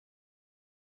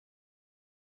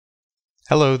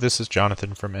Hello, this is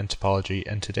Jonathan from nTopology,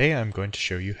 and today I'm going to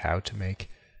show you how to make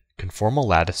conformal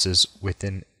lattices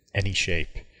within any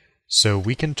shape. So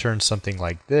we can turn something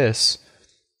like this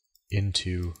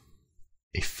into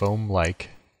a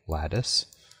foam-like lattice,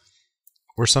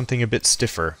 or something a bit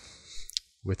stiffer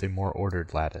with a more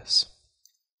ordered lattice.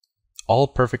 All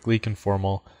perfectly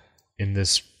conformal in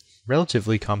this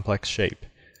relatively complex shape.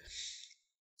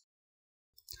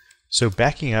 So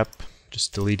backing up,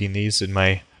 just deleting these in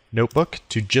my notebook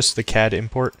to just the CAD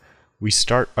import, we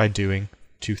start by doing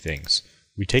two things.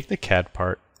 We take the CAD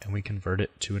part and we convert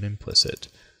it to an implicit.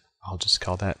 I'll just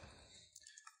call that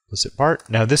implicit part.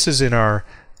 Now this is in our,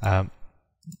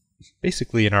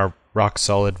 basically in our rock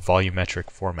solid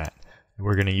volumetric format.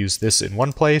 We're going to use this in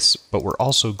one place, but we're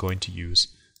also going to use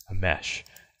a mesh.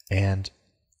 And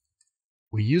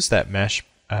we use that mesh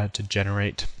to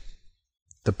generate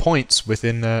the points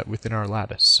within our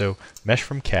lattice. So mesh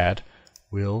from CAD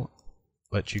will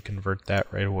let you convert that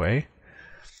right away.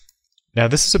 Now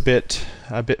this is a bit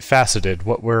faceted.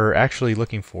 What we're actually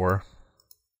looking for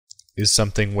is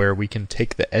something where we can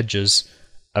take the edges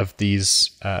of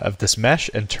this mesh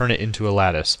and turn it into a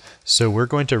lattice. So we're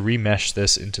going to remesh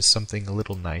this into something a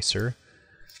little nicer.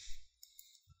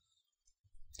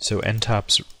 So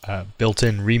nTop's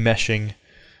built-in remeshing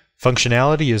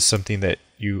functionality is something that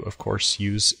you of course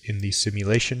use in the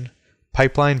simulation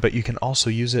pipeline, but you can also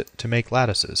use it to make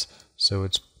lattices. So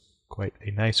it's quite a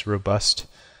nice, robust,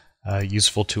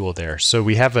 useful tool there. So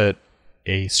we have a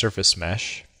surface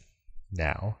mesh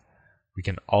now. We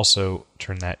can also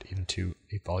turn that into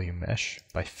a volume mesh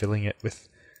by filling it with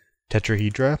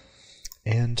tetrahedra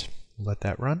and let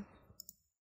that run.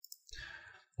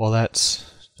 While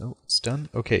it's done.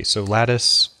 Okay, so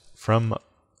lattice from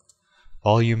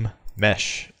volume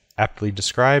mesh, aptly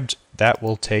described. That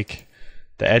will take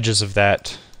the edges of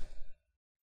that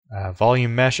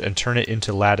volume mesh and turn it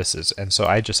into lattices. And so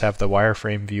I just have the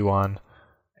wireframe view on,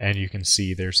 and you can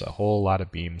see there's a whole lot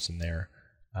of beams in there,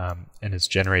 and it's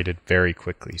generated very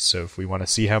quickly. So if we want to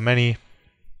see how many,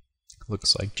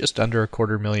 looks like just under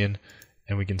 250,000,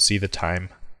 and we can see the time,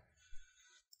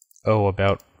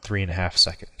 about 3.5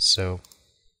 seconds. So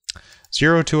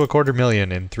 0 to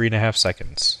 250,000 in 3.5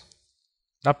 seconds.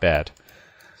 Not bad.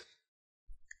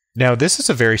 Now this is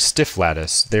a very stiff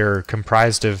lattice. They're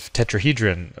comprised of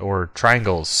tetrahedron, or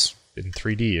triangles in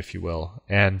 3D, if you will.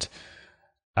 And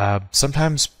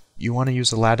sometimes you want to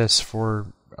use a lattice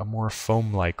for a more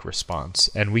foam-like response.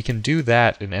 And we can do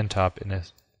that in nTop in a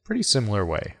pretty similar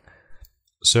way.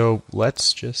 So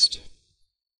let's just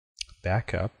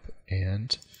back up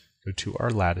and go to our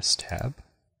Lattice tab,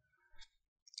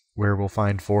 where we'll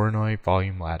find Voronoi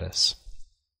Volume Lattice.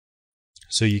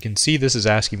 So you can see this is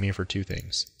asking me for two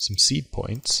things. Some seed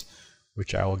points,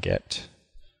 which I will get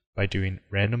by doing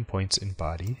random points in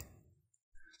body.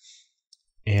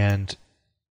 And of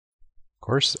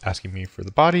course, asking me for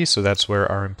the body, so that's where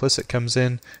our implicit comes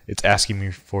in. It's asking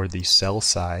me for the cell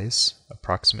size,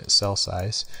 approximate cell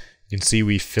size. You can see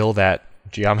we fill that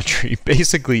geometry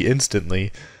basically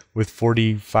instantly with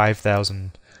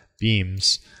 45,000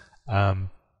 beams. Now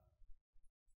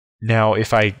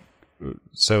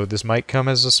so this might come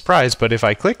as a surprise, but if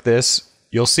I click this,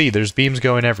 you'll see there's beams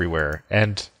going everywhere.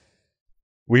 And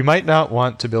we might not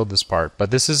want to build this part,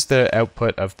 but this is the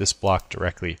output of this block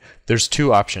directly. There's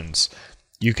two options.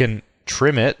 You can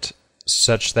trim it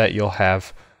such that you'll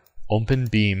have open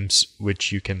beams,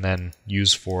 which you can then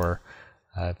use for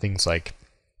things like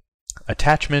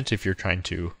attachment if you're trying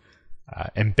to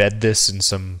embed this in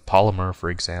some polymer, for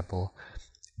example.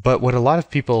 But what a lot of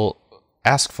people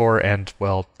ask for, and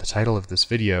well, the title of this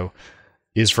video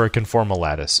is for a conformal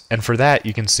lattice, and for that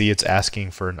you can see it's asking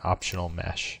for an optional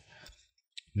mesh.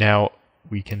 Now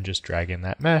we can just drag in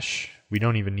that mesh. We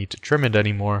don't even need to trim it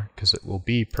anymore because it will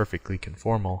be perfectly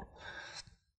conformal,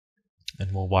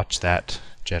 and we'll watch that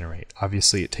generate.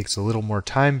 Obviously it takes a little more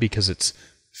time because it's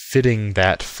fitting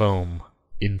that foam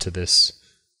into this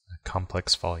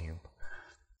complex volume.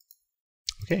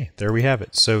 Okay, there we have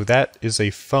it. So that is a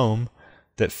foam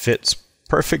that fits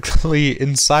perfectly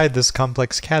inside this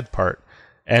complex CAD part.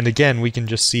 And again, we can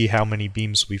just see how many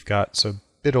beams we've got, so a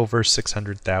bit over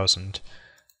 600,000.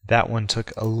 That one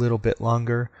took a little bit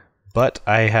longer, but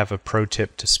I have a pro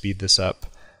tip to speed this up.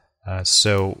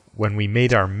 So when we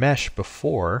made our mesh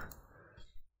before,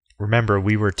 remember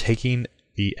we were taking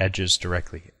the edges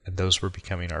directly, and those were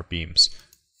becoming our beams.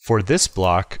 For this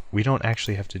block, we don't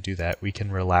actually have to do that. We can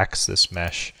relax this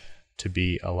mesh to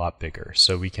be a lot bigger.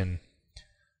 So we can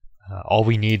all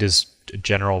we need is a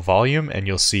general volume, and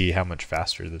you'll see how much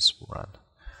faster this will run.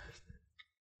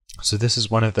 So this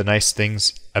is one of the nice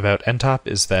things about nTop,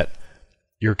 is that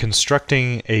you're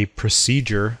constructing a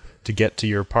procedure to get to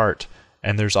your part,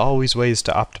 and there's always ways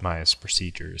to optimize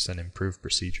procedures and improve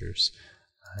procedures.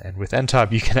 And with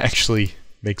nTop, you can actually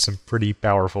make some pretty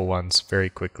powerful ones very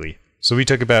quickly. So we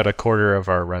took about a quarter of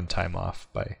our runtime off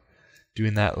by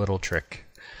doing that little trick.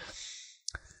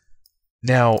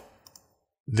 Now,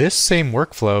 this same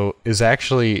workflow is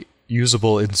actually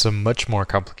usable in some much more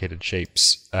complicated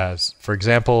shapes. For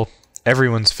example,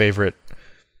 everyone's favorite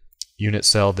unit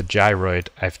cell, the gyroid,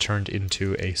 I've turned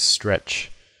into a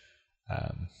stretch,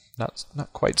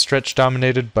 not quite stretch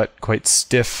dominated, but quite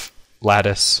stiff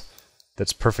lattice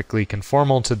that's perfectly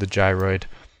conformal to the gyroid.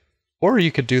 Or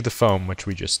you could do the foam, which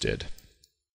we just did.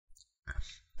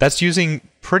 That's using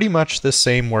pretty much the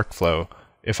same workflow.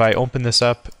 If I open this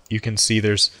up, you can see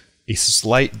there's a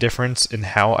slight difference in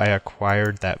how I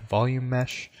acquired that volume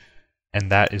mesh,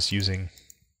 and that is using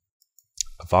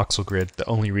a voxel grid. The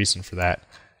only reason for that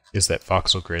is that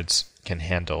voxel grids can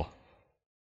handle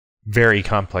very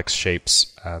complex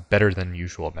shapes better than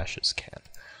usual meshes can.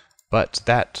 But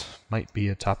that might be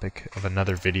a topic of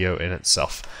another video in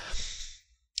itself.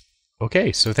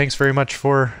 Okay, so thanks very much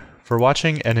for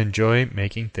watching, and enjoy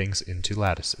making things into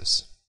lattices.